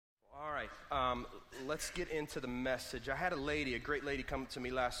let's get into the message. I had a great lady come to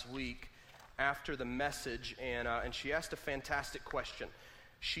me last week after the message, and she asked a fantastic question.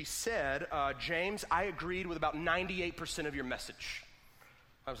 She said, James, I agreed with about 98% of your message.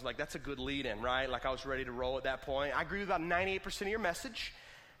 I was like, that's a good lead-in, right? Like I was ready to roll at that point. I agree with about 98% of your message.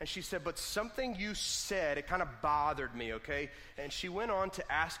 And she said, but something you said, it kind of bothered me, okay? And she went on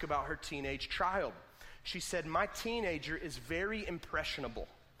to ask about her teenage child. She said, my teenager is very impressionable.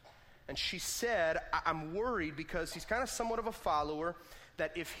 And she said, I'm worried because he's kind of somewhat of a follower,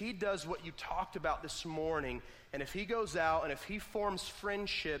 that if he does what you talked about this morning, and if he goes out and if he forms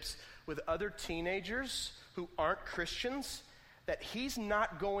friendships with other teenagers who aren't Christians, that he's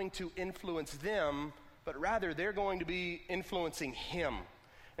not going to influence them, but rather they're going to be influencing him.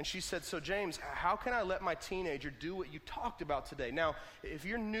 And she said, so James, how can I let my teenager do what you talked about today? Now, if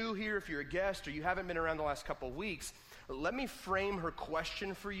you're new here, if you're a guest, or you haven't been around the last couple of weeks, let me frame her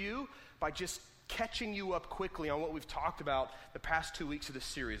question for you by just catching you up quickly on what we've talked about the past 2 weeks of this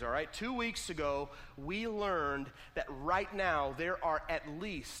series, all right? 2 weeks ago, we learned that right now there are at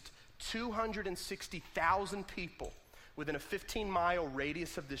least 260,000 people within a 15-mile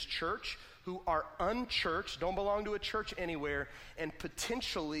radius of this church who are unchurched, don't belong to a church anywhere, and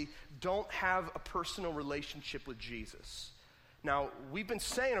potentially don't have a personal relationship with Jesus. Now, we've been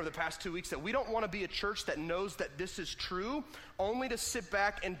saying over the past 2 weeks that we don't want to be a church that knows that this is true, only to sit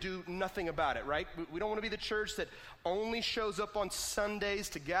back and do nothing about it, right? We don't want to be the church that only shows up on Sundays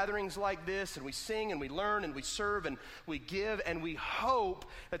to gatherings like this, and we sing and we learn and we serve and we give, and we hope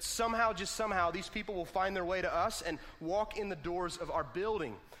that somehow, just somehow, these people will find their way to us and walk in the doors of our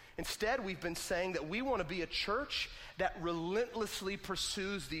building. Instead, we've been saying that we want to be a church that relentlessly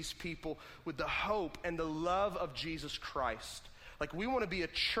pursues these people with the hope and the love of Jesus Christ. Like, we want to be a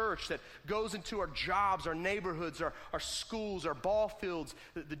church that goes into our jobs, our neighborhoods, our schools, our ball fields,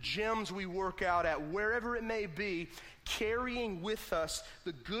 the gyms we work out at, wherever it may be, carrying with us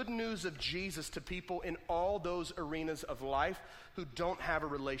the good news of Jesus to people in all those arenas of life who don't have a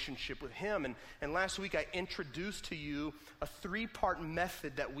relationship with him. And last week I introduced to you a 3-part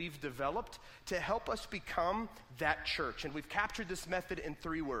method that we've developed to help us become that church. And we've captured this method in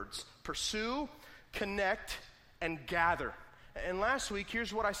 3 words: pursue, connect, and gather. And last week,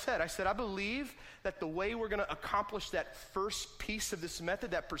 here's what I said. I said, I believe that the way we're going to accomplish that first piece of this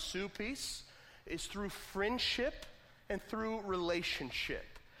method, that pursue piece, is through friendship and through relationship.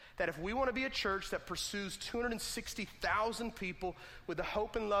 That if we want to be a church that pursues 260,000 people with the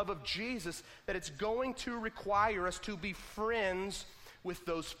hope and love of Jesus, that it's going to require us to be friends with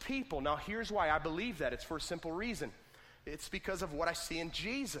those people. Now, here's why I believe that. It's for a simple reason. It's because of what I see in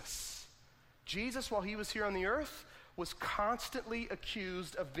Jesus. Jesus, while he was here on the earth, was constantly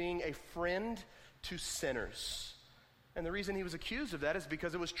accused of being a friend to sinners. And the reason he was accused of that is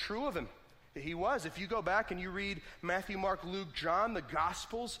because it was true of him. He was. If you go back and you read Matthew, Mark, Luke, John, the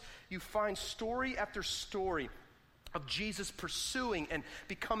Gospels, you find story after story of Jesus pursuing and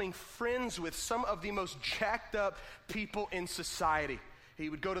becoming friends with some of the most jacked up people in society. He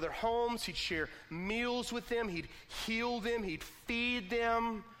would go to their homes, he'd share meals with them, he'd heal them, he'd feed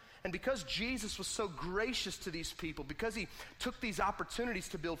them. And because Jesus was so gracious to these people, because he took these opportunities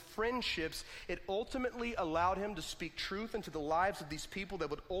to build friendships, it ultimately allowed him to speak truth into the lives of these people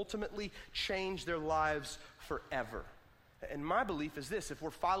that would ultimately change their lives forever. And my belief is this: if we're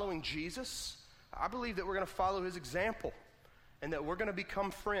following Jesus, I believe that we're going to follow his example, and that we're going to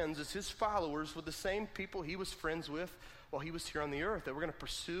become friends as his followers with the same people he was friends with while he was here on the earth. That we're going to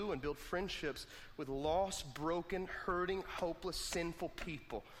pursue and build friendships with lost, broken, hurting, hopeless, sinful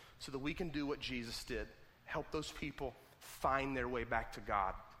people, so that we can do what Jesus did, help those people find their way back to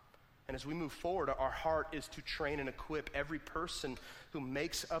God. And as we move forward, our heart is to train and equip every person who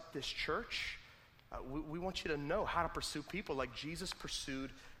makes up this church. We want you to know how to pursue people like Jesus pursued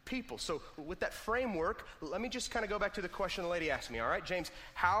people. So with that framework, let me just kind of go back to the question the lady asked me, all right? James,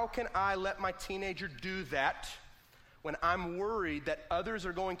 how can I let my teenager do that when I'm worried that others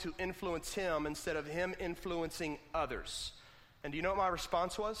are going to influence him instead of him influencing others? And do you know what my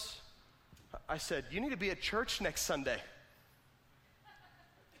response was? I said, you need to be at church next Sunday.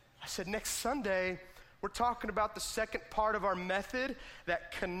 I said, next Sunday, we're talking about the second part of our method,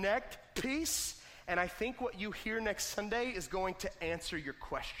 that connect piece. And I think what you hear next Sunday is going to answer your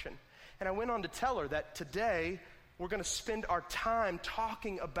question. And I went on to tell her that today, we're going to spend our time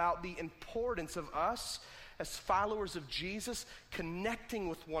talking about the importance of us as followers of Jesus, connecting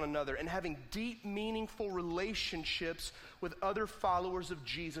with one another and having deep, meaningful relationships with other followers of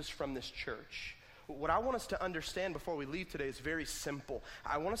Jesus from this church. what I want us to understand before we leave today is very simple.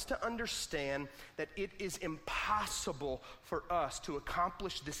 I want us to understand that it is impossible for us to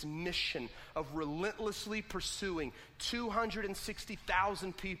accomplish this mission of relentlessly pursuing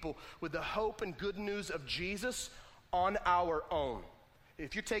 260,000 people with the hope and good news of Jesus on our own.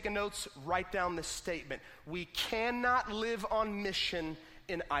 If you're taking notes, write down this statement. We cannot live on mission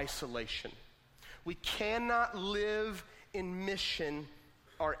in isolation. We cannot live in mission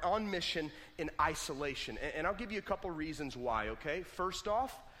or on mission in isolation. And I'll give you a couple reasons why, okay? First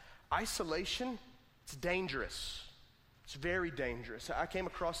off, isolation, it's dangerous. It's very dangerous. I came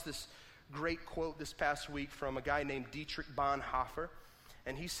across this great quote this past week from a guy named Dietrich Bonhoeffer,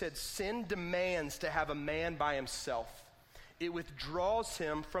 and he said, "Sin demands to have a man by himself. It withdraws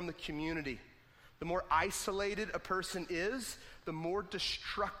him from the community. The more isolated a person is, the more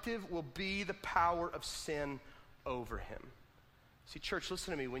destructive will be the power of sin over him." See, church,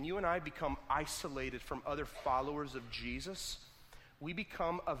 listen to me. When you and I become isolated from other followers of Jesus, we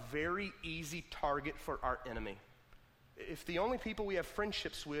become a very easy target for our enemy. If the only people we have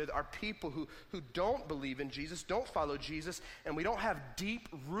friendships with are people who don't believe in Jesus, don't follow Jesus, and we don't have deep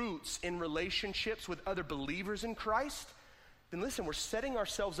roots in relationships with other believers in Christ, then listen, we're setting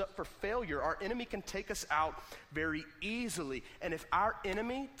ourselves up for failure. Our enemy can take us out very easily. And if our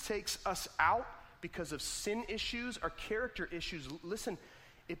enemy takes us out because of sin issues or character issues, listen,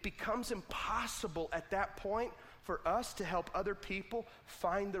 it becomes impossible at that point for us to help other people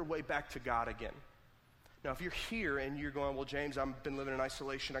find their way back to God again. Now, if you're here and you're going, "Well, James, I've been living in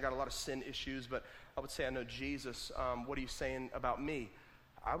isolation. I got a lot of sin issues, but I would say I know Jesus. What are you saying about me?"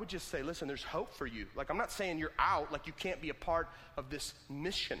 I would just say, listen, there's hope for you. Like, I'm not saying you're out, like you can't be a part of this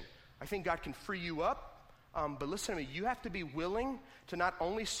mission. I think God can free you up, but listen to me, you have to be willing to not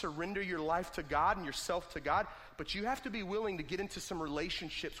only surrender your life to God and yourself to God, but you have to be willing to get into some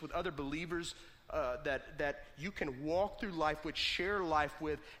relationships with other believers that you can walk through life with, share life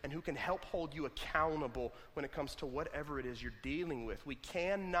with, and who can help hold you accountable when it comes to whatever it is you're dealing with. We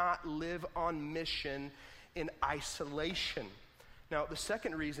cannot live on mission in isolation. Now, the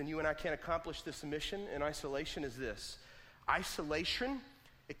second reason you and I can't accomplish this mission in isolation is this. Isolation,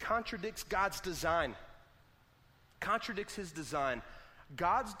 it contradicts God's design. Contradicts his design.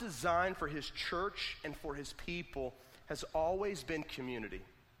 God's design for his church and for his people has always been community.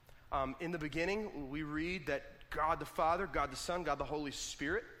 In the beginning, we read that God the Father, God the Son, God the Holy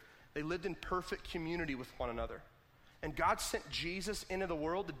Spirit, they lived in perfect community with one another. And God sent Jesus into the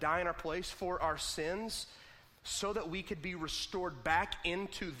world to die in our place for our sins, so that we could be restored back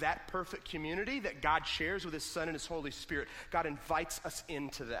into that perfect community that God shares with his Son and his Holy Spirit. God invites us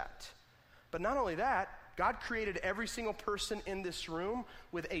into that. But not only that, God created every single person in this room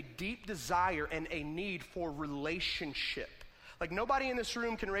with a deep desire and a need for relationship. Like, nobody in this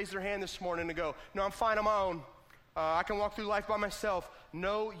room can raise their hand this morning and go, "No, I'm fine on my own. I can walk through life by myself."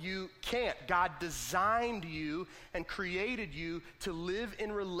 No, you can't. God designed you and created you to live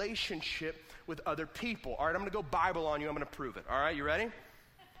in relationship with other people. All right, I'm going to go Bible on you. I'm going to prove it. All right, you ready?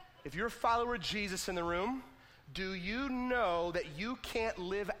 If you're a follower of Jesus in the room, do you know that you can't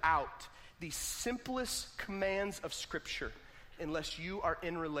live out the simplest commands of Scripture unless you are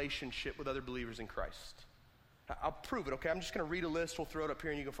in relationship with other believers in Christ? I'll prove it, okay? I'm just going to read a list. We'll throw it up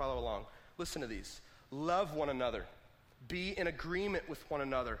here and you can follow along. Listen to these. Love one another. Be in agreement with one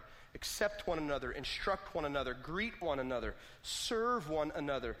another. Accept one another. Instruct one another. Greet one another. Serve one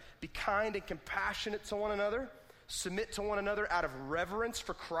another. Be kind and compassionate to one another. Submit to one another out of reverence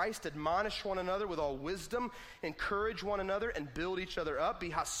for Christ. Admonish one another with all wisdom. Encourage one another and build each other up. Be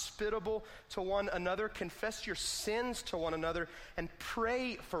hospitable to one another. Confess your sins to one another and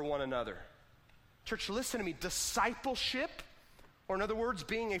pray for one another. Church, listen to me. Discipleship, or in other words,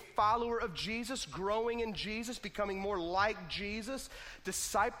 being a follower of Jesus, growing in Jesus, becoming more like Jesus,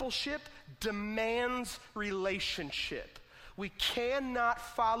 discipleship demands relationship. We cannot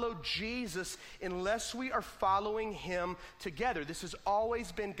follow Jesus unless we are following him together. This has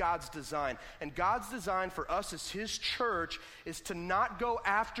always been God's design. And God's design for us as his church is to not go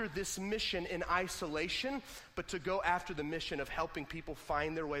after this mission in isolation, but to go after the mission of helping people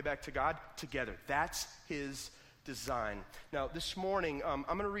find their way back to God together. That's his design. Now, this morning, I'm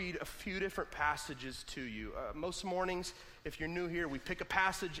going to read a few different passages to you. Most mornings, if you're new here, we pick a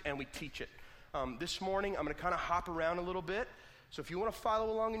passage and we teach it. This morning, I'm going to kind of hop around a little bit. So if you want to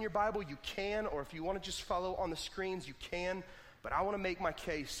follow along in your Bible, you can, or if you want to just follow on the screens, you can. But I want to make my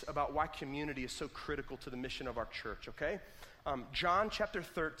case about why community is so critical to the mission of our church, okay? John chapter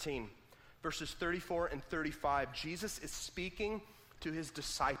 13, verses 34 and 35, Jesus is speaking to his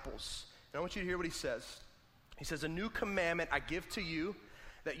disciples. And I want you to hear what he says. He says, "A new commandment I give to you,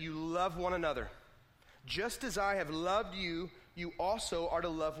 that you love one another. Just as I have loved you, you also are to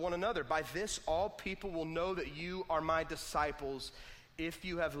love one another. By this, all people will know that you are my disciples if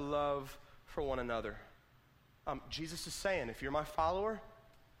you have love for one another. Jesus is saying, if you're my follower,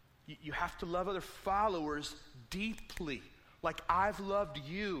 you have to love other followers deeply, like I've loved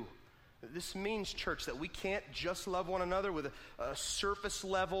you. This means, church, that we can't just love one another with a surface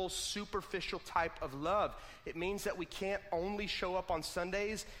level, superficial type of love. It means that we can't only show up on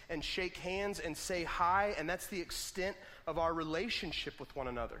Sundays and shake hands and say hi, and that's the extent of our relationship with one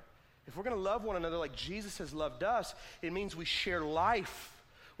another. If we're going to love one another like Jesus has loved us, it means we share life.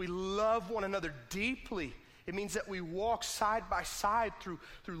 We love one another deeply. It means that we walk side by side through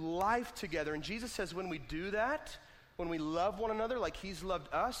life together. And Jesus says when we do that, when we love one another like he's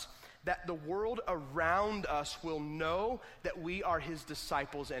loved us, that the world around us will know that we are his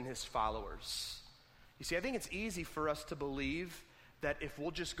disciples and his followers. You see, I think it's easy for us to believe that if we'll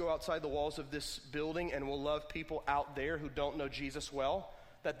just go outside the walls of this building and we'll love people out there who don't know Jesus well,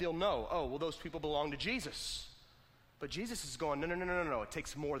 that they'll know, oh, well, those people belong to Jesus. But Jesus is going, no. It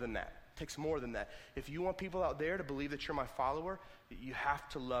takes more than that. It takes more than that. If you want people out there to believe that you're my follower, you have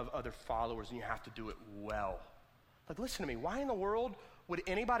to love other followers and you have to do it well. Like, listen to me. Why in the world would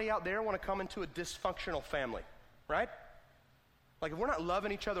anybody out there want to come into a dysfunctional family, right? Like, if we're not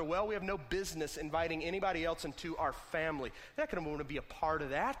loving each other well, we have no business inviting anybody else into our family. They're not going to want to be a part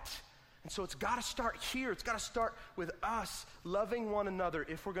of that. And so it's got to start here. It's got to start with us loving one another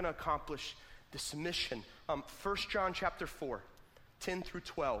if we're going to accomplish this mission. 1 John chapter 4, 10 through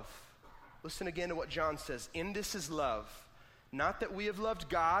 12. Listen again to what John says. In this is love, not that we have loved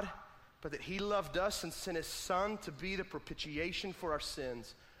God, but that he loved us and sent his son to be the propitiation for our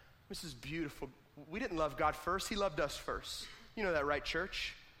sins. This is beautiful. We didn't love God first. He loved us first. You know that, right,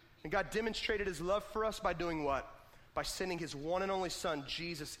 church? And God demonstrated his love for us by doing what? By sending his one and only son,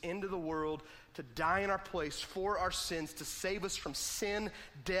 Jesus, into the world to die in our place for our sins, to save us from sin,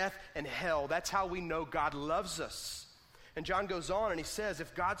 death, and hell. That's how we know God loves us. And John goes on and he says,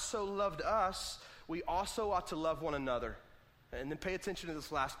 if God so loved us, we also ought to love one another. And then pay attention to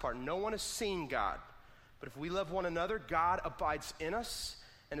this last part. No one has seen God, but if we love one another, God abides in us,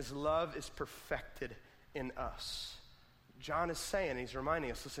 and his love is perfected in us. John is saying, he's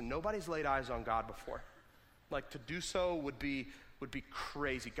reminding us, listen, nobody's laid eyes on God before. Like, to do so would be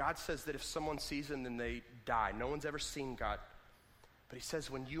crazy. God says that if someone sees him, then they die. No one's ever seen God. But he says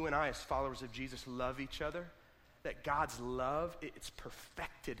when you and I, as followers of Jesus, love each other, that God's love, it's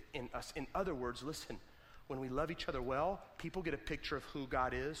perfected in us. In other words, listen, when we love each other well, people get a picture of who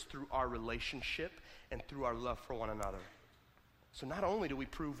God is through our relationship and through our love for one another. So not only do we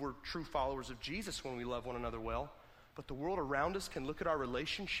prove we're true followers of Jesus when we love one another well, but the world around us can look at our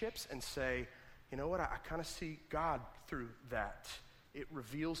relationships and say, you know what, I kind of see God through that. It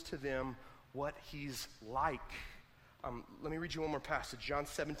reveals to them what he's like. Let me read you one more passage, John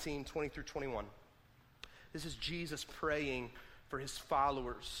 17, 20 through 21. This is Jesus praying for his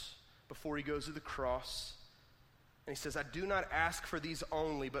followers before he goes to the cross. And he says, I do not ask for these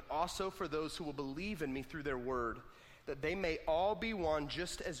only, but also for those who will believe in me through their word, that they may all be one,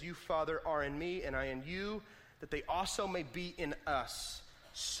 just as you, Father, are in me and I in you, that they also may be in us,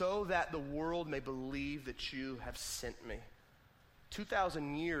 so that the world may believe that you have sent me.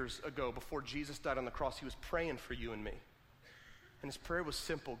 2,000 years ago, before Jesus died on the cross, he was praying for you and me. And his prayer was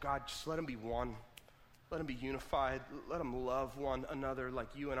simple. God, just let them be one. Let them be unified. Let them love one another like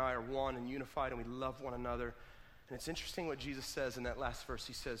you and I are one and unified, and we love one another. And it's interesting what Jesus says in that last verse.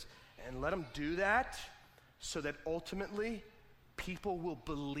 He says, and let them do that so that ultimately people will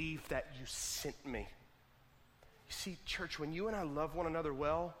believe that you sent me. You see, church, when you and I love one another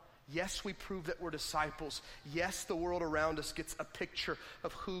well, yes, we prove that we're disciples. Yes, the world around us gets a picture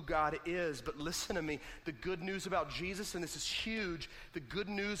of who God is. But listen to me, the good news about Jesus, and this is huge, the good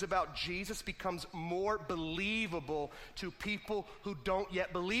news about Jesus becomes more believable to people who don't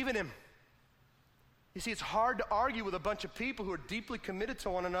yet believe in him. You see, it's hard to argue with a bunch of people who are deeply committed to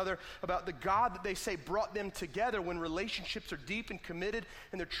one another about the God that they say brought them together when relationships are deep and committed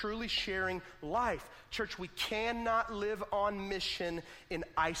and they're truly sharing life. Church, we cannot live on mission in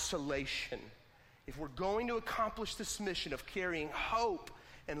isolation. If we're going to accomplish this mission of carrying hope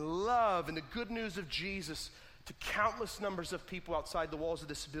and love and the good news of Jesus to countless numbers of people outside the walls of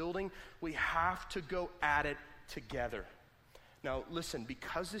this building, we have to go at it together. Now, listen,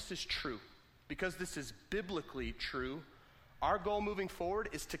 because this is true, because this is biblically true, our goal moving forward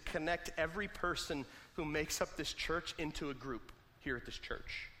is to connect every person who makes up this church into a group here at this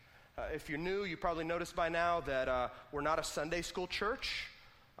church. If you're new, you probably noticed by now that we're not a Sunday school church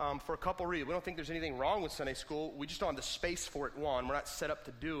for a couple reasons. We don't think there's anything wrong with Sunday school. We just don't have the space for it, one. We're not set up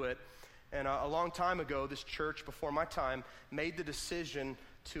to do it. And a long time ago, this church, before my time, made the decision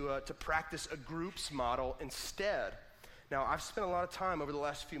to practice a groups model instead. Now, I've spent a lot of time over the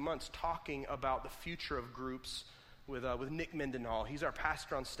last few months talking about the future of groups with Nick Mendenhall. He's our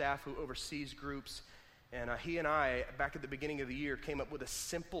pastor on staff who oversees groups. And he and I, back at the beginning of the year, came up with a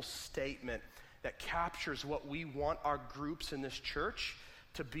simple statement that captures what we want our groups in this church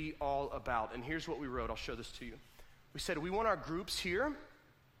to be all about. And here's what we wrote. I'll show this to you. We said, we want our groups here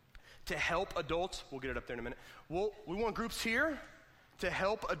to help adults. We'll get it up there in a minute. We want groups here to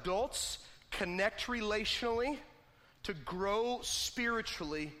help adults connect relationally, to grow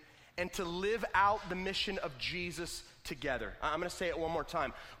spiritually, and to live out the mission of Jesus together. I'm going to say it one more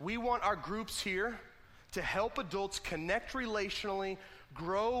time. We want our groups here to help adults connect relationally,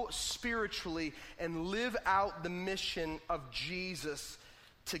 grow spiritually, and live out the mission of Jesus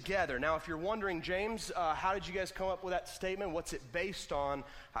together. Now, if you're wondering, James, how did you guys come up with that statement? What's it based on?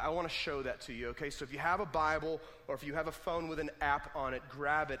 I want to show that to you, okay? So if you have a Bible or if you have a phone with an app on it,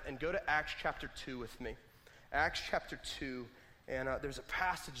 grab it and go to Acts chapter 2 with me. Acts chapter 2, and there's a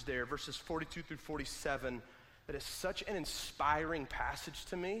passage there, verses 42 through 47, that is such an inspiring passage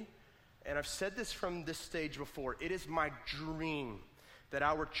to me. And I've said this from this stage before. It is my dream that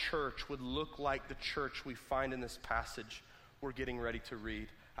our church would look like the church we find in this passage we're getting ready to read.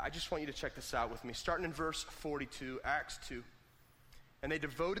 I just want you to check this out with me. Starting in verse 42, Acts 2. And they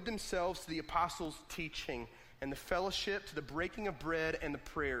devoted themselves to the apostles' teaching and the fellowship, to the breaking of bread and the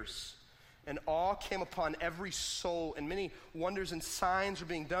prayers. And awe came upon every soul, and many wonders and signs were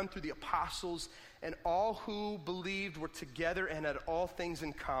being done through the apostles, and all who believed were together and had all things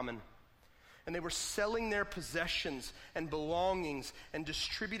in common. And they were selling their possessions and belongings and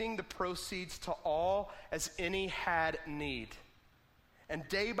distributing the proceeds to all as any had need. And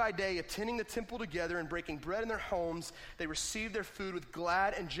day by day, attending the temple together and breaking bread in their homes, they received their food with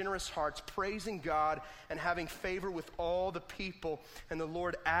glad and generous hearts, praising God and having favor with all the people. And the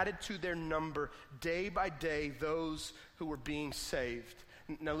Lord added to their number day by day those who were being saved.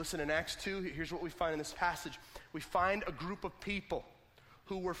 Now listen, in Acts 2, here's what we find in this passage. We find a group of people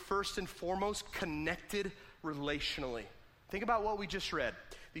who were first and foremost connected relationally. Think about what we just read.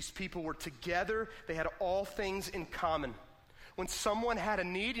 These people were together. They had all things in common. When someone had a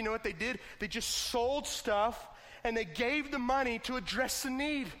need, you know what they did? They just sold stuff and they gave the money to address the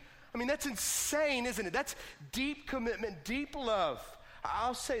need. I mean, that's insane, isn't it? That's deep commitment, deep love.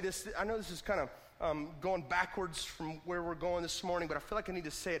 I'll say this. I know this is kind of going backwards from where we're going this morning, but I feel like I need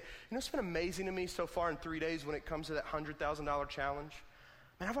to say it. You know, it's been amazing to me so far in 3 days when it comes to that $100,000 challenge.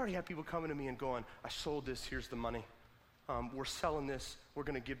 Man, I've already had people coming to me and going, I sold this, here's the money. We're selling this, we're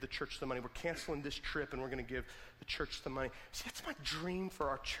going to give the church the money. We're canceling this trip and we're going to give the church the money. See, that's my dream for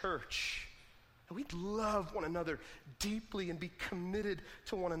our church. And we'd love one another deeply and be committed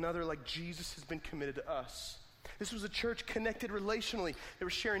to one another like Jesus has been committed to us. This was a church connected relationally. They were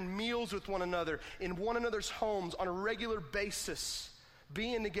sharing meals with one another in one another's homes on a regular basis.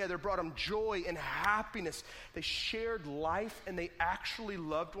 Being together brought them joy and happiness. They shared life and they actually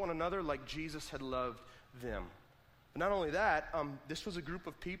loved one another like Jesus had loved them. But not only that, this was a group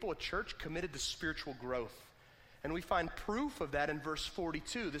of people, a church committed to spiritual growth. And we find proof of that in verse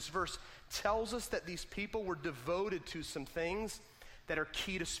 42. This verse tells us that these people were devoted to some things that are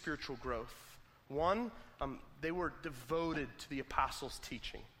key to spiritual growth. One, they were devoted to the apostles'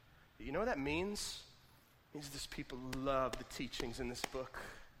 teaching. You know what that means? Means these people love the teachings in this book.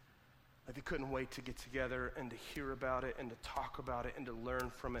 Like they couldn't wait to get together and to hear about it and to talk about it and to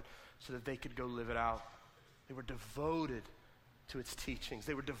learn from it so that they could go live it out. They were devoted to its teachings.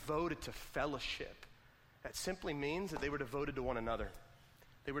 They were devoted to fellowship. That simply means that they were devoted to one another.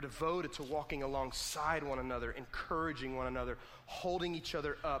 They were devoted to walking alongside one another, encouraging one another, holding each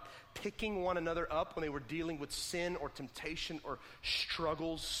other up, picking one another up when they were dealing with sin or temptation or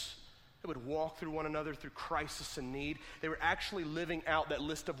struggles. They would walk through one another through crisis and need. They were actually living out that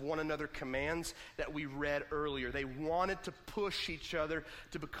list of one another commands that we read earlier. They wanted to push each other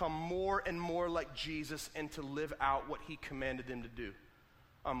to become more and more like Jesus and to live out what he commanded them to do.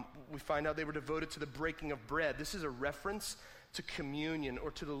 We find out they were devoted to the breaking of bread. This is a reference to communion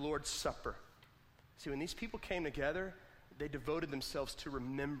or to the Lord's Supper. See, when these people came together, they devoted themselves to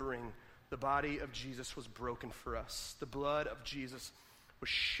remembering the body of Jesus was broken for us. The blood of Jesus was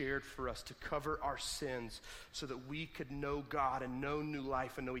shared for us to cover our sins so that we could know God and know new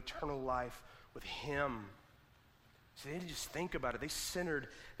life and know eternal life with him. So they didn't just think about it. They centered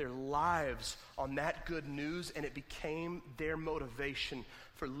their lives on that good news, and it became their motivation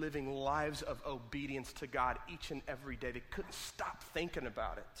for living lives of obedience to God each and every day. They couldn't stop thinking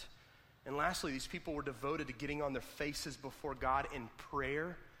about it. And lastly, these people were devoted to getting on their faces before God in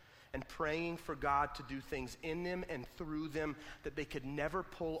prayer and praying for God to do things in them and through them that they could never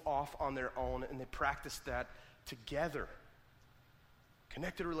pull off on their own, and they practiced that together.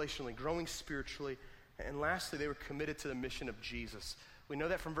 Connected relationally, growing spiritually, and lastly, they were committed to the mission of Jesus. We know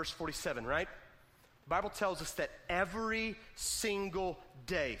that from verse 47, right? The Bible tells us that every single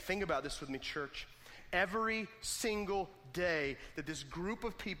day, think about this with me, church, every single day that this group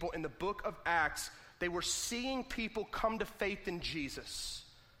of people in the book of Acts, they were seeing people come to faith in Jesus.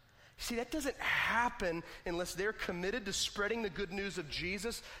 See, that doesn't happen unless they're committed to spreading the good news of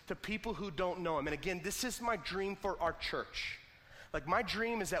Jesus to people who don't know him. And again, this is my dream for our church. Like, my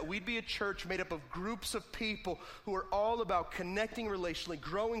dream is that we'd be a church made up of groups of people who are all about connecting relationally,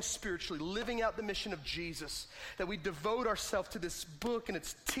 growing spiritually, living out the mission of Jesus. That we devote ourselves to this book and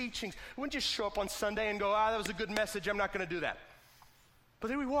its teachings. We wouldn't just show up on Sunday and go, that was a good message, I'm not going to do that. But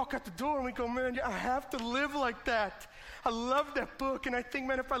then we walk out the door and we go, man, I have to live like that. I love that book, and I think,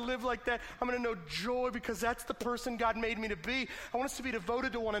 man, if I live like that, I'm going to know joy because that's the person God made me to be. I want us to be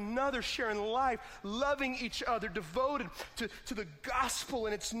devoted to one another, sharing life, loving each other, devoted to the gospel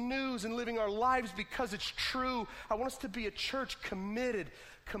and its news and living our lives because it's true. I want us to be a church committed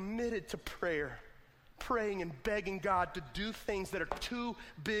to prayer, praying and begging God to do things that are too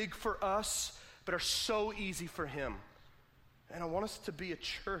big for us but are so easy for him. And I want us to be a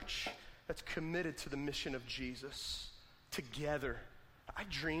church that's committed to the mission of Jesus together. I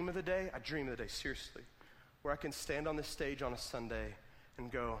dream of the day, seriously, where I can stand on this stage on a Sunday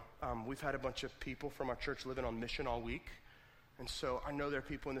and go, we've had a bunch of people from our church living on mission all week. And so I know there are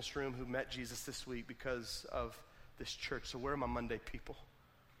people in this room who met Jesus this week because of this church. So where are my Monday people?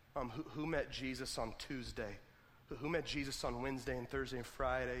 Who met Jesus on Tuesday? Who met Jesus on Wednesday and Thursday and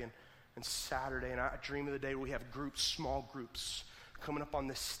Friday and Saturday? And I dream of the day where we have groups, small groups, coming up on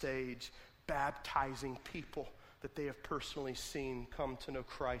this stage, baptizing people that they have personally seen come to know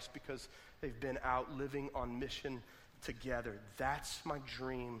Christ because they've been out living on mission together. That's my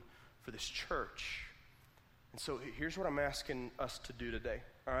dream for this church. And so here's what I'm asking us to do today,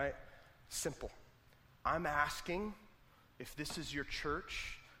 all right? Simple. I'm asking, if this is your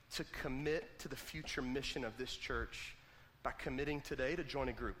church, to commit to the future mission of this church by committing today to join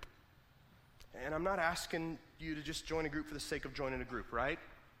a group. And I'm not asking you to just join a group for the sake of joining a group, right?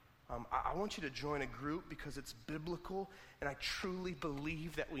 I want you to join a group because it's biblical, and I truly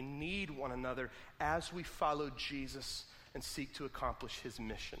believe that we need one another as we follow Jesus and seek to accomplish his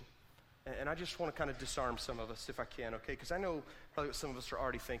mission. And I just want to kind of disarm some of us, if I can, okay? Because I know probably what some of us are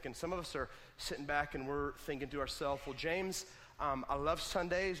already thinking. Some of us are sitting back and we're thinking to ourselves, well, James, I love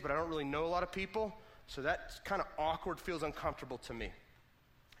Sundays, but I don't really know a lot of people, so that kind of awkward feels uncomfortable to me.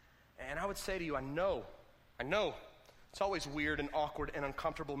 And I would say to you, I know. It's always weird and awkward and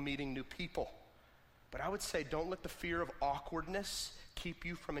uncomfortable meeting new people. But I would say don't let the fear of awkwardness keep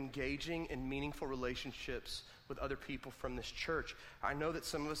you from engaging in meaningful relationships with other people from this church. I know that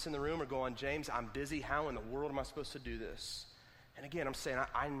some of us in the room are going, James, I'm busy. How in the world am I supposed to do this? And again, I'm saying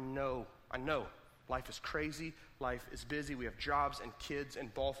I know. Life is crazy. Life is busy. We have jobs and kids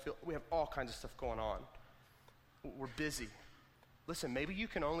and ball field. We have all kinds of stuff going on. We're busy. Listen, maybe you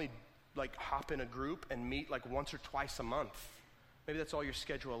can only hop in a group and meet once or twice a month. Maybe that's all your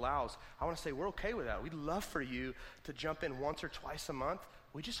schedule allows. I want to say we're okay with that. We'd love for you to jump in once or twice a month.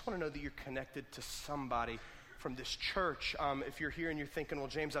 We just want to know that you're connected to somebody from this church. If you're here and you're thinking, well,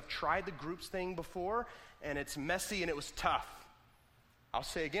 James, I've tried the groups thing before, and it's messy and it was tough. I'll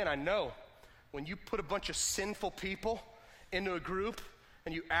say again, I know. When you put a bunch of sinful people into a group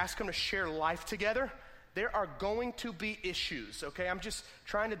and you ask them to share life together, there are going to be issues, okay? I'm just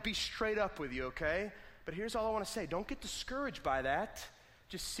trying to be straight up with you, okay? But here's all I want to say. Don't get discouraged by that.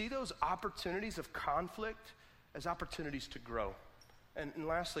 Just see those opportunities of conflict as opportunities to grow. And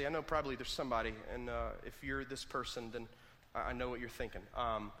lastly, I know probably there's somebody, and if you're this person, then I know what you're thinking.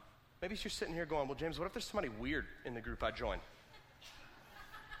 Maybe you're sitting here going, well, James, what if there's somebody weird in the group I join?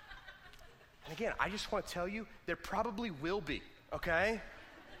 And again, I just want to tell you, there probably will be, okay?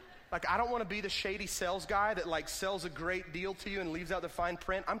 I don't want to be the shady sales guy that sells a great deal to you and leaves out the fine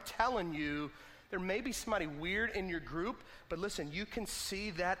print. I'm telling you, there may be somebody weird in your group, but listen, you can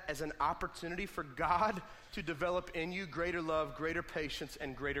see that as an opportunity for God to develop in you greater love, greater patience,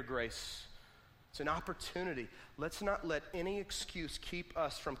 and greater grace. It's an opportunity. Let's not let any excuse keep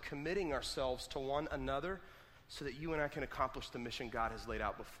us from committing ourselves to one another so that you and I can accomplish the mission God has laid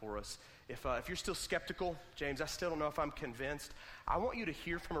out before us. If you're still skeptical, James, I still don't know if I'm convinced, I want you to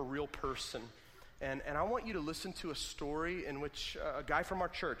hear from a real person And I want you to listen to a story in which a guy from our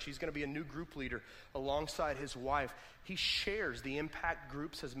church, he's going to be a new group leader alongside his wife. He shares the impact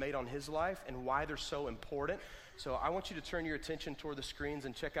groups has made on his life and why they're so important. So I want you to turn your attention toward the screens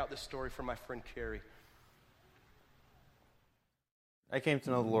and check out this story from my friend Carrie. I came to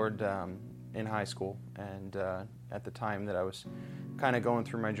know the Lord in high school, and at the time that I was kind of going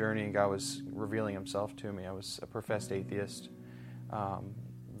through my journey and God was revealing himself to me, I was a professed atheist,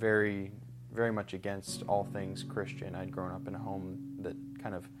 very, very much against all things Christian. I'd grown up in a home that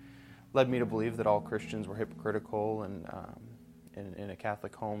kind of led me to believe that all Christians were hypocritical, and in a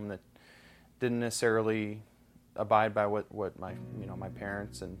Catholic home that didn't necessarily abide by what my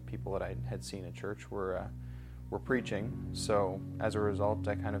parents and people that I had seen at church were preaching. So as a result,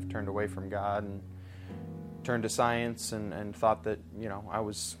 I kind of turned away from God and turned to science and thought that I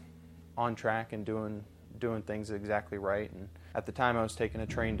was on track and doing things exactly right. And at the time, I was taking a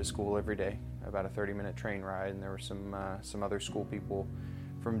train to school every day, about a 30-minute train ride, and there were some other school people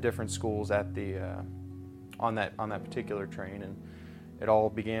from different schools at the on that particular train, and it all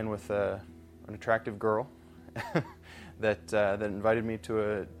began with an attractive girl that invited me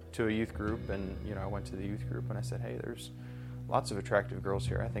to a youth group, and I went to the youth group and I said, hey, there's lots of attractive girls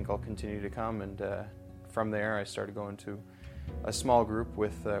here. I think I'll continue to come, and from there I started going to a small group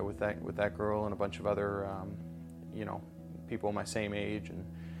with that girl and a bunch of other people my same age, and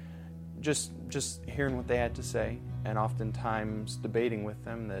just hearing what they had to say, and oftentimes debating with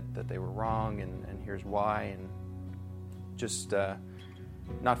them that they were wrong and here's why, and just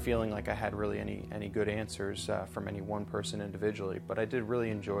not feeling like I had really any good answers from any one person individually. But I did really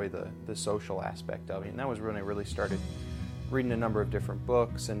enjoy the social aspect of it, and that was when I really started reading a number of different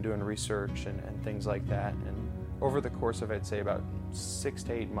books and doing research and things like that. And over the course of, I'd say, about 6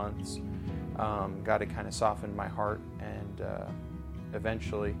 to 8 months, God had kind of softened my heart, and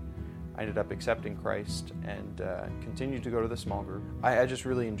eventually I ended up accepting Christ and continued to go to the small group. I just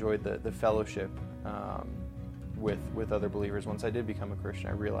really enjoyed the fellowship with other believers. Once I did become a Christian,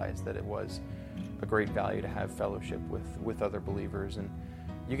 I realized that it was a great value to have fellowship with other believers, and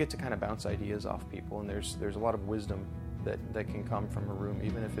you get to kind of bounce ideas off people, and there's a lot of wisdom that can come from a room,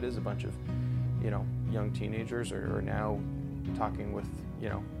 even if it is a bunch of young teenagers or now talking with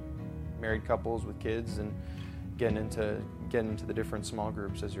married couples with kids, and getting into the different small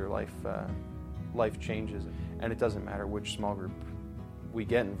groups as your life changes. And it doesn't matter which small group we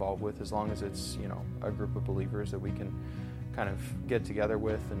get involved with, as long as it's a group of believers that we can kind of get together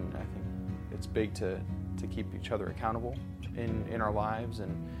with. And I think it's big to keep each other accountable in our lives,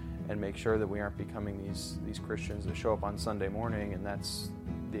 and make sure that we aren't becoming these Christians that show up on Sunday morning and that's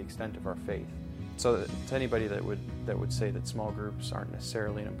the extent of our faith. So to anybody that would say that small groups aren't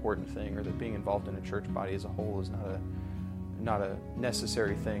necessarily an important thing, or that being involved in a church body as a whole is not a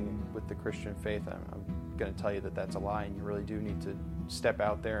necessary thing with the Christian faith, I'm going to tell you that that's a lie, and you really do need to step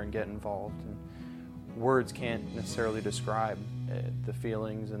out there and get involved. And words can't necessarily describe the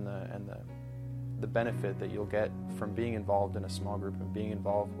feelings and the benefit that you'll get from being involved in a small group and being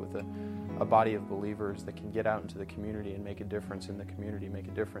involved with a body of believers that can get out into the community and make a difference in the community, make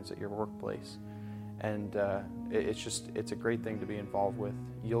a difference at your workplace. And it's a great thing to be involved with.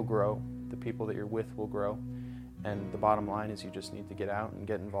 You'll grow. The people that you're with will grow. And the bottom line is you just need to get out and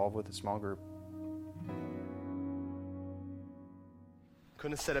get involved with a small group.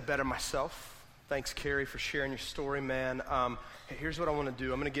 Couldn't have said it better myself. Thanks, Carrie, for sharing your story, man. Here's what I want to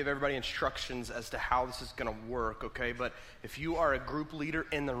do. I'm going to give everybody instructions as to how this is going to work, okay? But if you are a group leader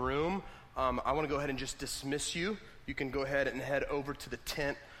in the room, I want to go ahead and just dismiss you. You can go ahead and head over to the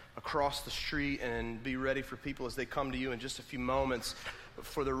tent across the street and be ready for people as they come to you in just a few moments. But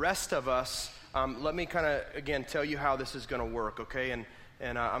for the rest of us, let me kind of, again, tell you how this is going to work, okay? And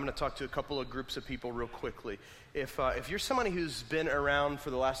I'm going to talk to a couple of groups of people real quickly. If you're somebody who's been around for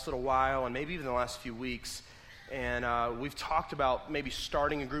the last little while, and maybe even the last few weeks, and we've talked about maybe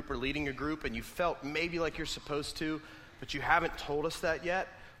starting a group or leading a group, and you felt maybe like you're supposed to, but you haven't told us that yet,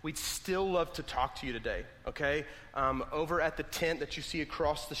 we'd still love to talk to you today, okay? Over at the tent that you see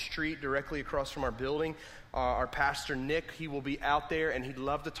across the street, directly across from our building, our pastor, Nick, he will be out there, and he'd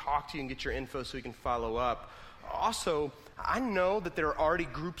love to talk to you and get your info so he can follow up. Also, I know that there are already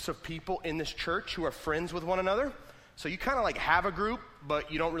groups of people in this church who are friends with one another. So you kind of like have a group,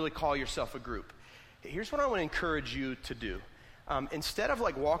 but you don't really call yourself a group. Here's what I want to encourage you to do. Instead of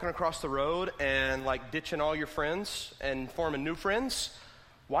like walking across the road and like ditching all your friends and forming new friends,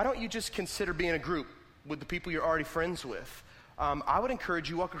 why don't you just consider being a group with the people you're already friends with? I would encourage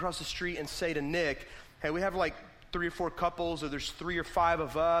you walk across the street and say to Nick, hey, we have like 3 or 4 couples, or there's 3 or 5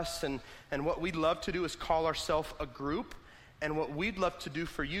 of us, and what we'd love to do is call ourselves a group. And what we'd love to do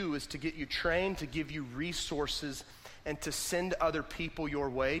for you is to get you trained, to give you resources, and to send other people your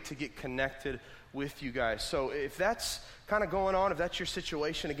way to get connected with you guys. So if that's kind of going on, if that's your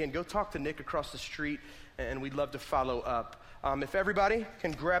situation, again, go talk to Nick across the street, and we'd love to follow up. If everybody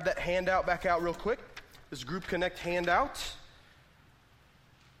can grab that handout back out real quick, this Group Connect handout.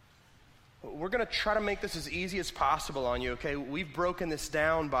 We're going to try to make this as easy as possible on you, okay? We've broken this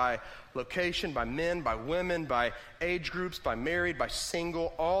down by location, by men, by women, by age groups, by married, by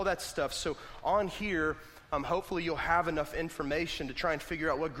single, all that stuff. So on here, hopefully you'll have enough information to try and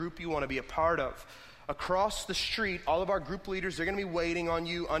figure out what group you want to be a part of. Across the street, all of our group leaders, they're going to be waiting on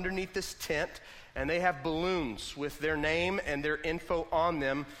you underneath this tent, and they have balloons with their name and their info on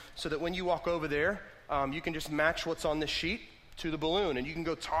them so that when you walk over there, you can just match what's on the sheet to the balloon, and you can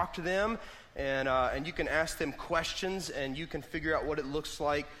go talk to them, and you can ask them questions, and you can figure out what it looks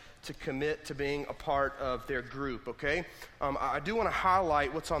like to commit to being a part of their group, okay? I do want to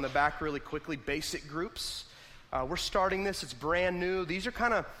highlight what's on the back really quickly, basic groups. We're starting this, it's brand new. These are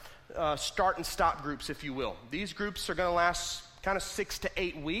kind of start and stop groups, if you will. These groups are going to last kind of 6 to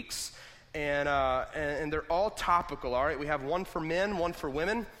 8 weeks, and they're all topical, all right? We have one for men, one for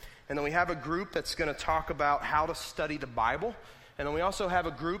women, and then we have a group that's going to talk about how to study the Bible. And then we also have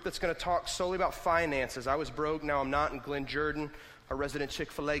a group that's going to talk solely about finances. I was broke, now I'm not, and Glenn Jordan, our resident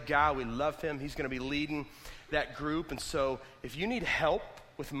Chick-fil-A guy, we love him. He's going to be leading that group. And so if you need help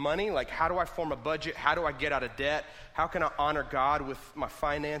with money, like how do I form a budget? How do I get out of debt? How can I honor God with my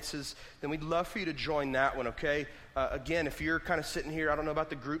finances? Then we'd love for you to join that one, okay? Again, if you're kind of sitting here, I don't know about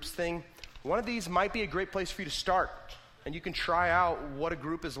the groups thing, one of these might be a great place for you to start. And you can try out what a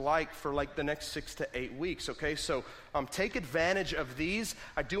group is like for like the next 6 to 8 weeks, okay? So take advantage of these.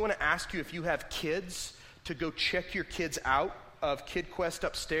 I do want to ask you, if you have kids, to go check your kids out of KidQuest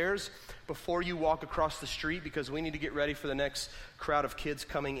upstairs before you walk across the street, because we need to get ready for the next crowd of kids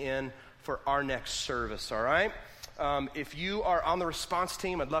coming in for our next service, all right? If you are on the response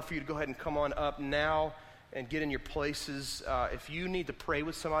team, I'd love for you to go ahead and come on up now and get in your places. If you need to pray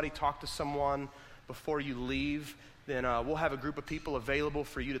with somebody, talk to someone before you leave, then we'll have a group of people available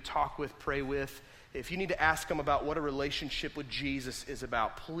for you to talk with, pray with. If you need to ask them about what a relationship with Jesus is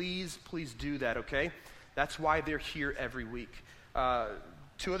about, please do that, okay? That's why they're here every week.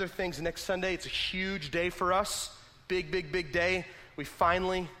 2 other things. Next Sunday, it's a huge day for us. Big day. We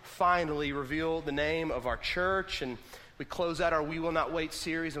finally reveal the name of our church, and we close out our We Will Not Wait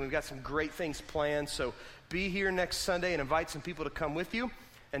series, and we've got some great things planned. So be here next Sunday and invite some people to come with you.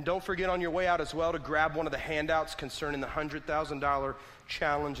 And don't forget on your way out as well to grab one of the handouts concerning the $100,000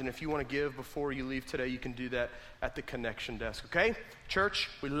 challenge. And if you want to give before you leave today, you can do that at the connection desk, okay? Church,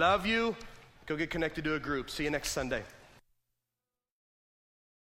 we love you. Go get connected to a group. See you next Sunday.